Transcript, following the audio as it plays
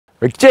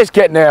We're just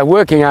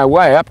working our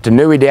way up to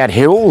Nui Dat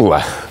Hill.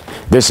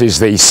 This is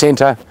the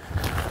centre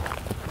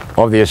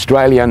of the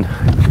Australian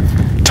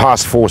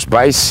Task Force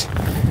base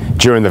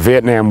during the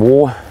Vietnam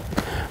War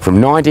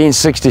from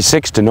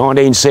 1966 to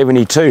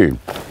 1972.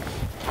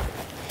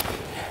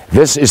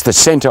 This is the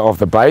centre of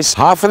the base.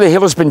 Half of the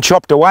hill has been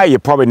chopped away. You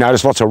probably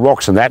noticed lots of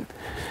rocks and that.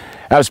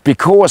 That's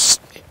because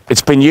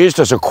it's been used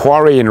as a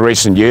quarry in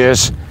recent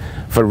years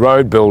for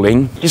road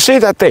building. You see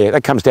that there?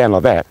 That comes down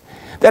like that.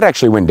 That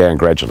actually went down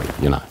gradually,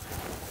 you know.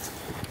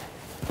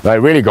 They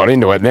really got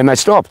into it and then they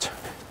stopped.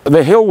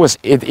 The hill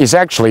is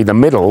actually the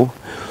middle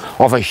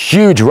of a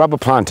huge rubber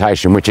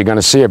plantation, which you're going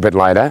to see a bit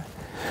later.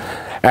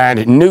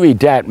 And Nui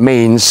Dat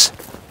means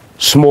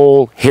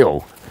small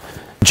hill.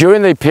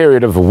 During the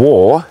period of the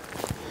war,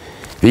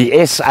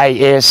 the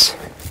SAS,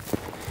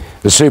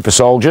 the super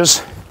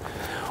soldiers,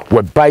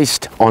 were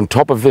based on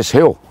top of this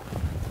hill.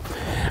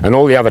 And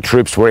all the other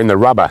troops were in the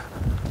rubber.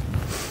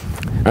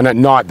 And at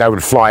night they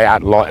would fly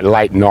out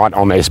late night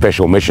on their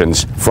special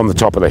missions from the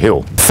top of the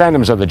hill.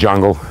 Phantoms of the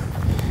jungle.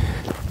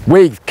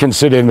 We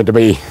consider them to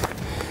be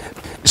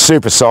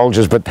super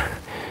soldiers, but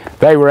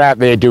they were out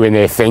there doing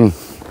their thing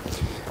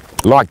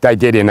like they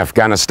did in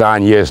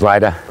Afghanistan years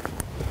later.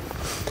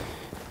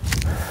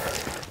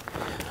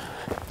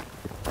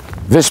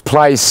 This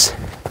place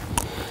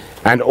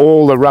and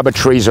all the rubber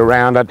trees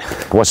around it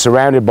was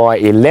surrounded by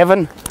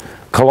 11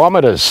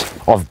 kilometres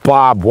of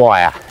barbed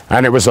wire.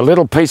 And it was a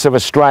little piece of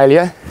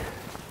Australia.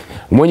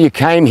 When you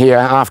came here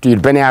after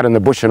you'd been out in the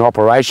bush in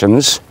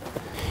operations,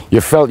 you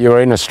felt you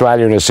were in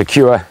Australia in a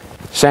secure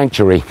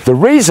sanctuary. The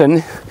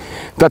reason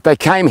that they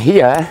came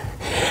here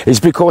is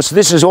because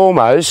this is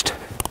almost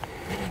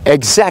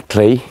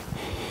exactly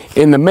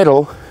in the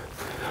middle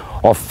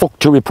of Phuoc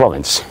Tuy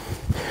province.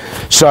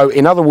 So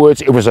in other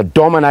words, it was a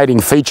dominating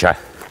feature.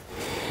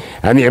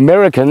 And the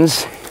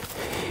Americans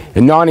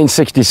in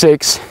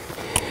 1966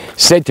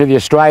 said to the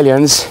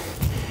Australians,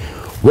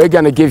 we're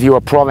going to give you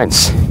a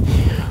province.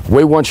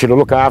 We want you to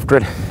look after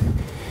it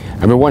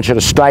and we want you to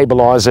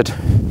stabilise it,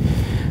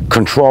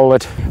 control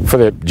it for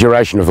the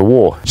duration of the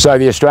war. So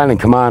the Australian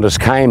commanders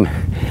came,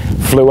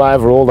 flew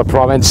over all the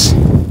province,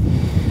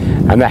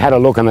 and they had a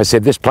look and they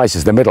said this place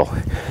is the middle.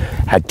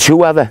 Had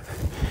two other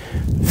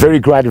very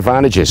great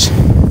advantages.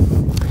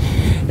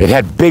 It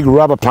had big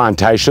rubber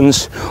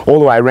plantations all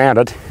the way around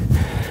it,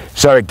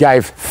 so it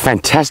gave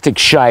fantastic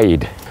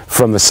shade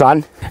from the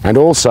sun, and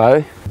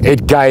also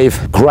it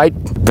gave great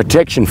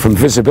protection from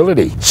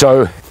visibility.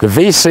 So the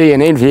VC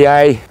and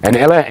NVA and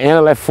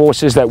NLF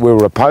forces that we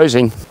were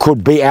opposing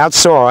could be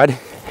outside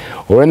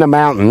or in the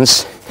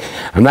mountains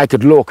and they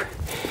could look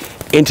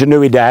into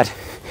Nui Dat,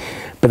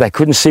 but they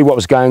couldn't see what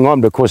was going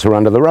on because they were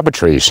under the rubber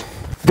trees.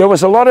 There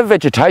was a lot of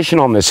vegetation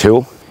on this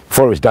hill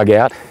before it was dug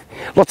out,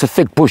 lots of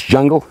thick bush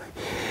jungle,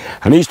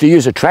 and I used to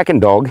use a tracking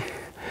dog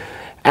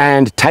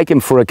and take him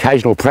for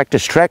occasional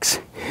practice tracks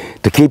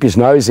to keep his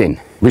nose in.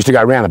 We used to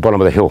go around the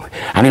bottom of the hill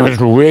and it was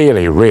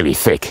really, really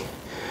thick.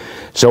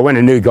 So when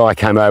a new guy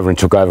came over and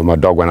took over my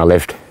dog when I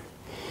left,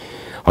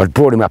 I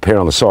brought him up here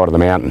on the side of the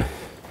mountain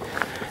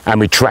and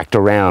we tracked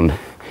around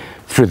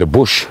through the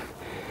bush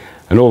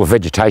and all the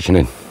vegetation,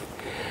 and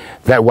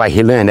that way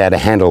he learned how to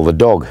handle the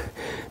dog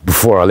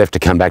before I left to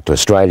come back to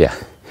Australia.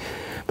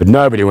 But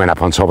nobody went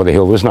up on top of the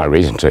hill, there was no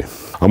reason to.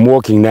 I'm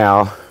walking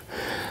now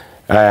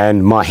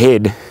and my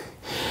head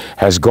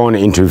has gone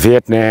into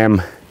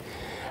Vietnam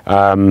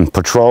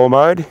patrol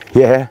mode.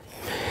 Yeah,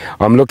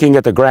 I'm looking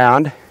at the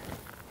ground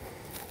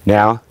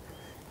now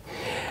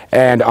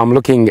and I'm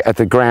looking at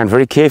the ground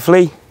very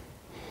carefully.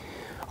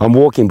 I'm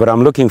walking, but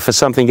I'm looking for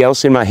something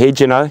else in my head,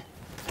 you know.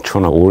 I'm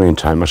trying to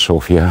orientate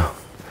myself here.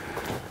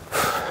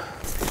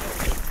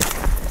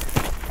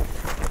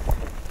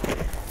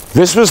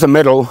 This was the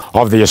middle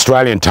of the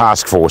Australian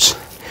Task Force,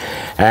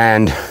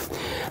 and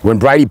when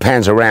Brady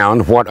pans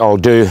around, what I'll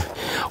do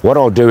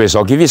is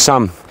I'll give you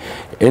some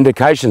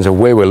indications of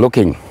where we're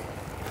looking.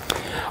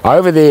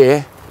 Over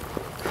there,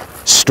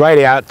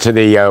 straight out to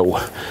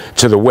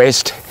the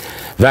west,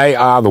 they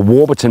are the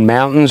Warburton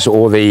Mountains,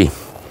 or the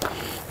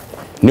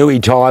Nui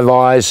Tai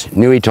Vais,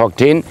 Nui Tok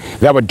Tin.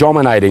 They were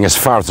dominating as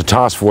far as the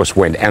task force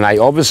went, and they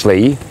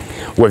obviously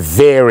were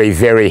very,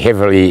 very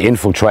heavily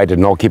infiltrated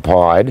and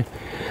occupied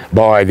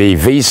by the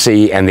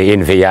VC and the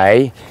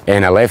NVA,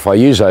 NLF. I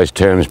use those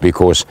terms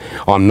because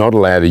I'm not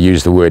allowed to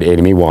use the word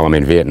enemy while I'm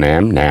in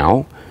Vietnam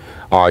now.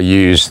 I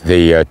use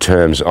the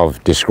terms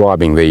of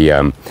describing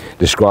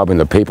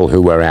the people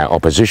who were our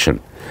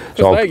opposition.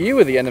 So you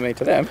were the enemy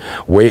to them.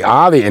 We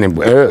are the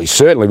enemy,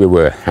 certainly we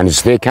were, and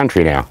it's their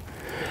country now.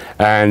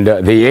 And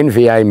the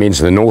NVA means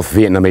the North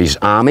Vietnamese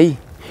Army,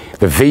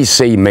 the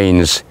VC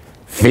means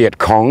Viet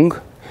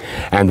Cong,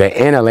 and the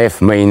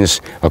NLF means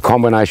a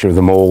combination of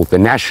them all, the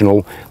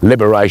National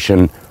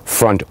Liberation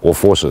Front or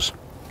Forces.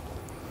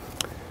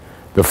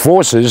 The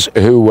forces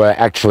who were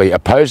actually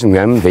opposing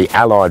them, the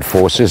Allied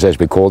forces as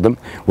we called them,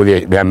 were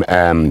the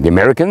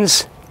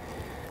Americans,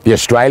 the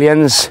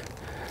Australians,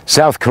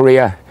 South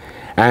Korea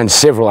and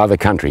several other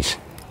countries.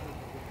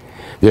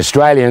 The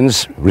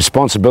Australians'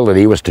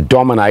 responsibility was to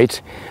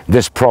dominate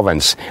this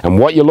province. And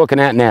what you're looking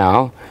at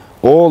now,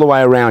 all the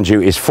way around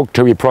you, is Phuk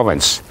Tui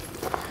province.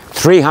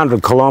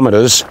 300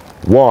 kilometres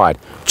wide,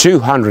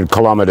 200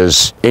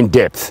 kilometres in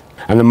depth.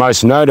 And the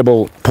most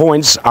notable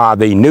points are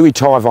the Nui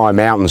Dat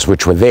mountains,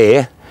 which were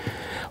there,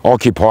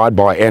 occupied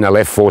by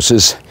NLF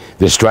forces.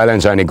 The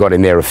Australians only got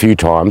in there a few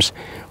times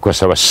because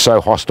they were so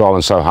hostile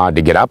and so hard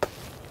to get up.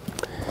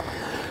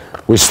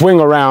 We swing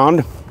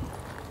around,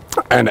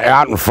 and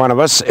out in front of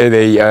us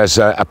is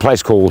a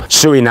place called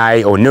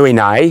Suinay or Nui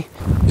Dat.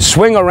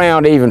 Swing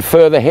around even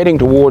further, heading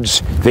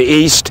towards the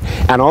east,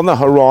 and on the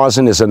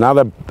horizon is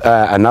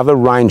another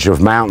range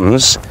of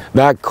mountains.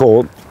 They're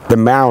called the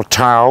Mau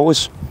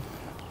Tau's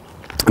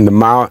and the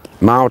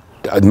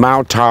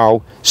Mau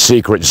Tau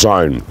Secret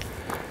Zone,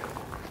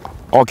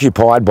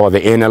 occupied by the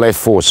NLF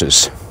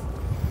forces.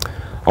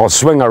 I'll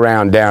swing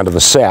around down to the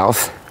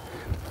south.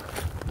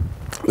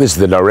 This is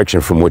the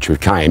direction from which we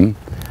came,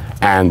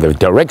 and the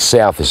direct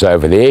south is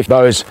over there.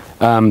 Those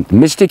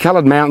misty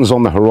coloured mountains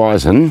on the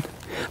horizon,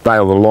 they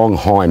are the Long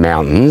High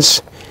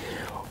Mountains,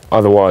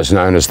 otherwise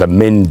known as the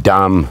Min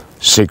Dam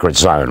Secret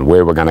Zone,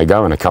 where we're going to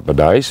go in a couple of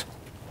days.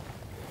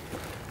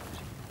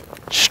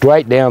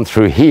 Straight down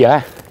through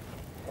here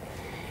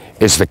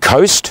is the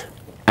coast,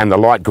 and the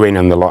light green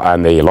and the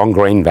long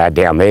green, they're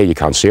down there, you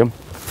can't see them.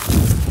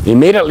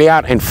 Immediately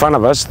out in front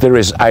of us there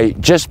is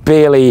just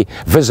barely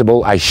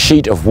visible a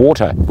sheet of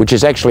water, which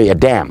is actually a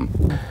dam.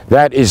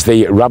 That is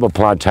the rubber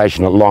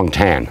plantation at Long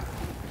Tan.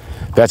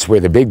 That's where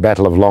the big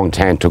battle of Long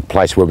Tan took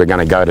place, where we're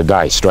going to go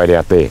today, straight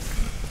out there.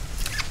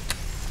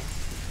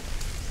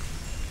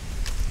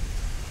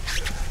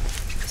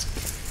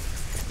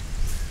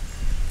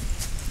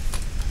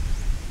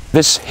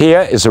 This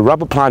here is a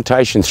rubber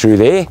plantation through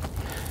there,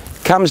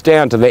 comes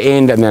down to the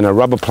end, and then a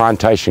rubber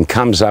plantation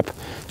comes up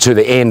to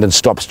the end and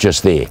stops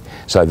just there.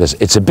 So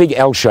it's a big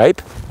L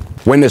shape.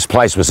 When this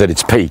place was at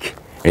its peak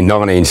in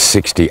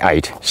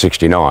 1968,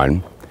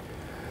 69,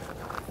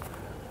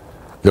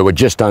 there were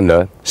just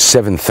under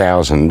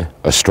 7,000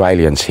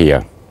 Australians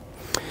here.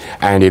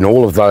 And in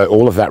all of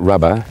that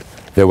rubber,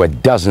 there were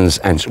dozens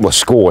and, well,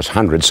 scores,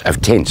 hundreds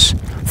of tents,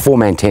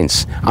 four-man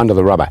tents under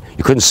the rubber.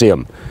 You couldn't see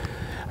them.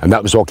 And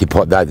that was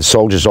occupied, the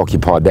soldiers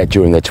occupied that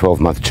during their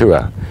 12-month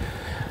tour.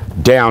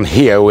 Down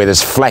here, where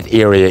this flat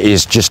area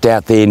is, just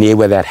out there near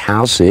where that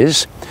house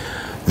is,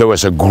 there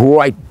was a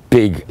great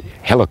big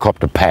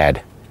helicopter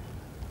pad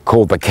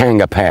called the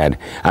Kanga pad,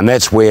 and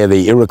that's where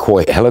the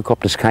Iroquois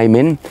helicopters came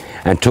in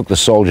and took the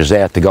soldiers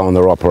out to go on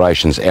their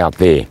operations out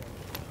there.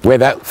 Where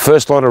that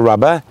first lot of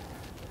rubber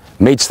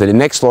meets the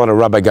next lot of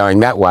rubber going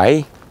that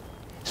way,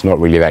 it's not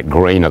really that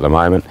green at the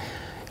moment,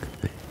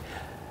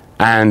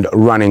 and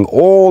running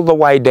all the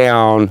way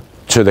down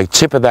to the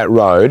tip of that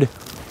road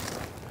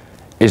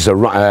is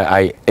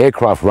a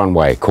aircraft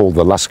runway called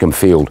the Luscombe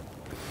Field.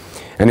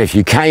 And if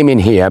you came in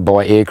here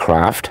by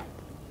aircraft,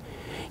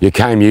 you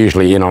came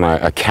usually in on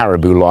a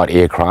Caribou light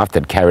aircraft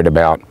that carried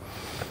about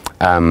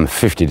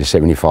 50 to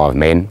 75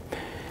 men.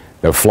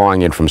 They were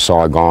flying in from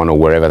Saigon or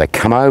wherever. They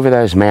come over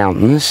those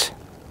mountains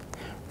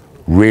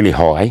really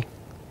high.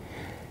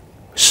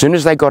 As soon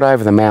as they got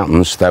over the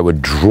mountains, they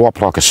would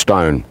drop like a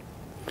stone,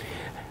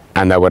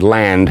 and they would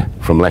land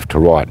from left to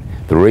right.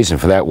 The reason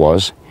for that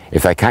was,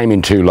 if they came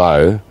in too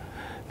low,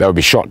 they would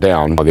be shot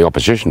down by the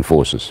opposition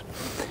forces.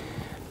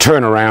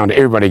 Turn around,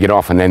 everybody get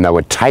off, and then they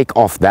would take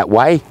off that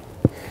way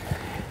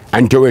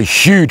and do a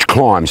huge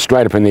climb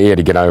straight up in the air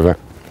to get over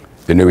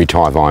the Nui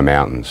Dat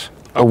Mountains.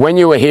 When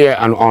you were here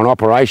on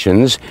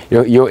operations,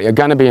 you're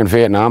going to be in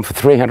Vietnam for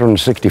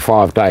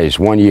 365 days,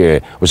 1 year.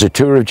 It was a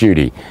tour of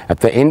duty. At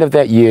the end of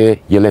that year,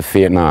 you left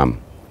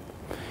Vietnam.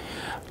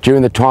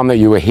 During the time that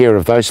you were here,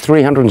 of those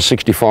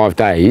 365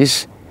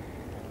 days,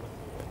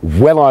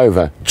 well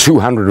over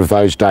 200 of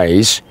those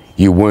days,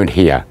 you weren't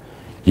here.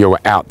 You were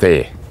out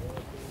there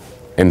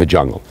in the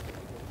jungle,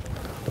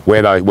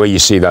 where you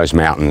see those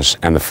mountains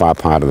and the far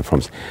part of the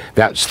province.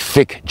 That's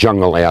thick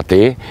jungle out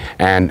there,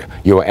 and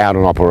you were out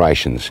on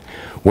operations.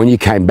 When you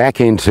came back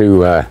into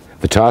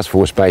the task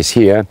force base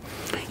here,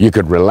 you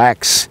could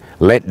relax,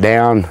 let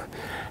down,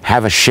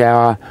 have a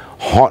shower,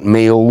 hot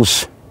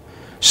meals,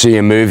 see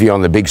a movie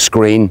on the big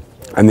screen,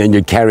 and then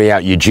you'd carry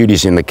out your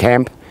duties in the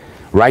camp,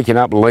 raking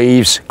up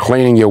leaves,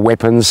 cleaning your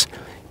weapons,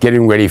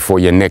 getting ready for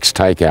your next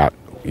takeout,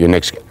 your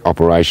next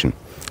operation.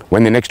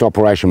 When the next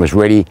operation was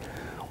ready,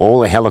 all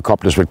the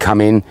helicopters would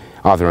come in,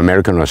 either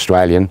American or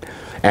Australian,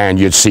 and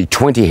you'd see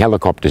 20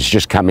 helicopters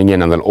just coming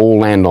in, and they'll all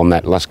land on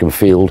that Luscombe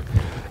Field,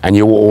 and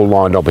you were all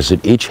lined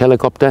opposite each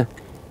helicopter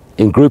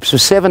in groups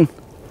of 7,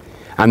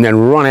 and then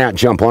run out,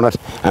 jump on it,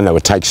 and they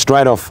would take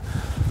straight off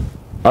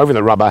over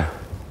the rubber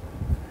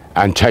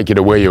and take you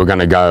to where you were going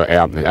to go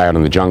out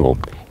in the jungle.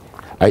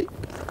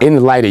 In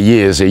the later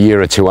years, a year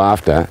or two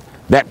after,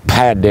 that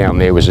pad down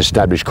there was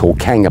established called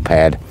Kanga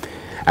Pad,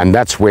 and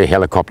that's where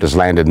helicopters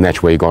landed, and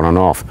that's where you got on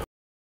off.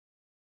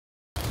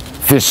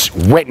 This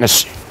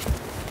wetness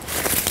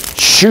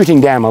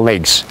shooting down my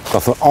legs. I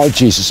thought, oh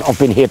Jesus, I've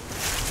been hit,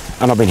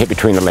 and I've been hit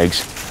between the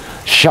legs.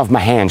 Shoved my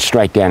hand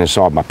straight down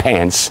inside my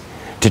pants,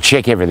 to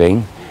check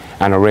everything,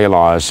 and I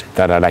realised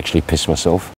that I'd actually pissed myself.